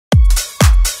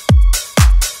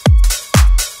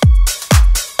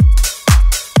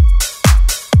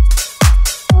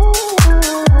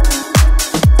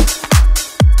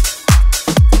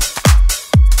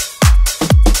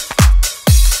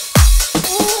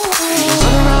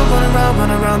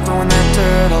around throwing that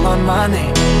dirt all on my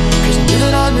name. Cause you knew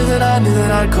that I knew that I knew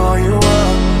that I'd call you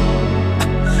up.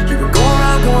 You would go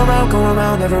around, go around, go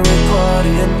around every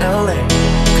party in LA.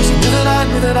 Cause you knew that I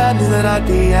knew that I knew that I'd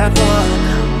be at one.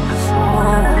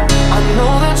 I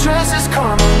know that dress is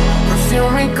karma,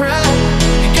 perfume regret.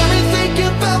 You got me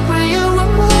thinking about when you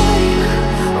were mine.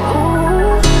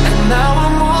 And now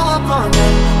I'm all up on you,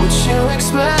 what you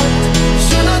expect?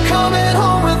 You're not coming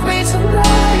home with me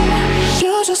tonight.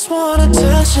 You just want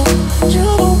attention, you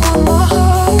don't want my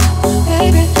heart.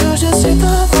 Maybe you just hate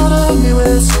the thought of me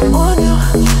with someone new.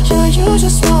 Yeah, you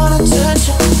just want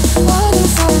attention, I knew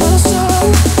from the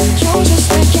start. You're just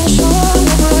making sure I'm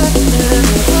never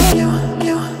getting for you.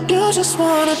 You just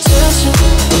want attention,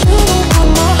 you don't want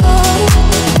my heart.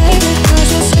 Maybe you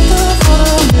just hate the thought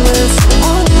of me with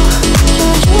someone new.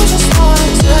 Yeah, you just want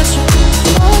attention,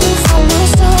 I knew from the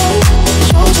start.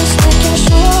 You're just making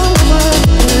sure I'm never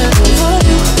getting for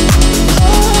you.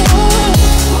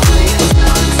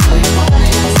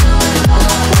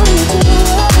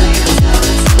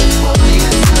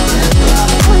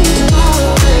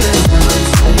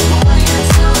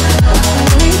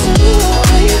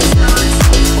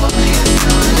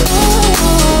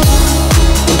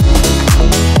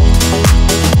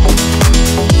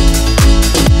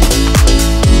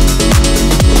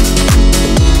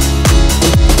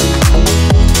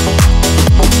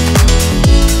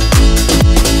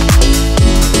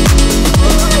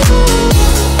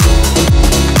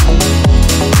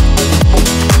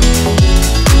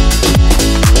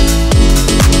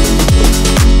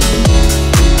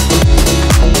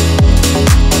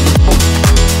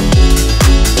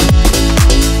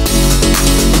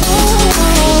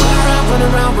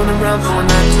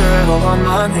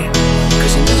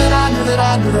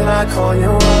 I call you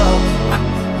up.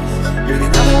 Baby,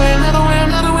 another way, another way,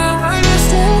 another way. Where you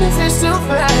stand if it's too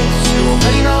fast? You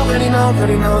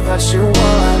already know that you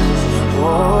won.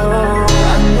 Oh,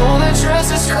 I know that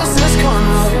dress is cause it's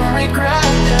gonna regret.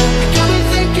 You got me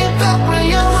thinking about when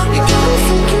you got me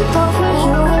thinking about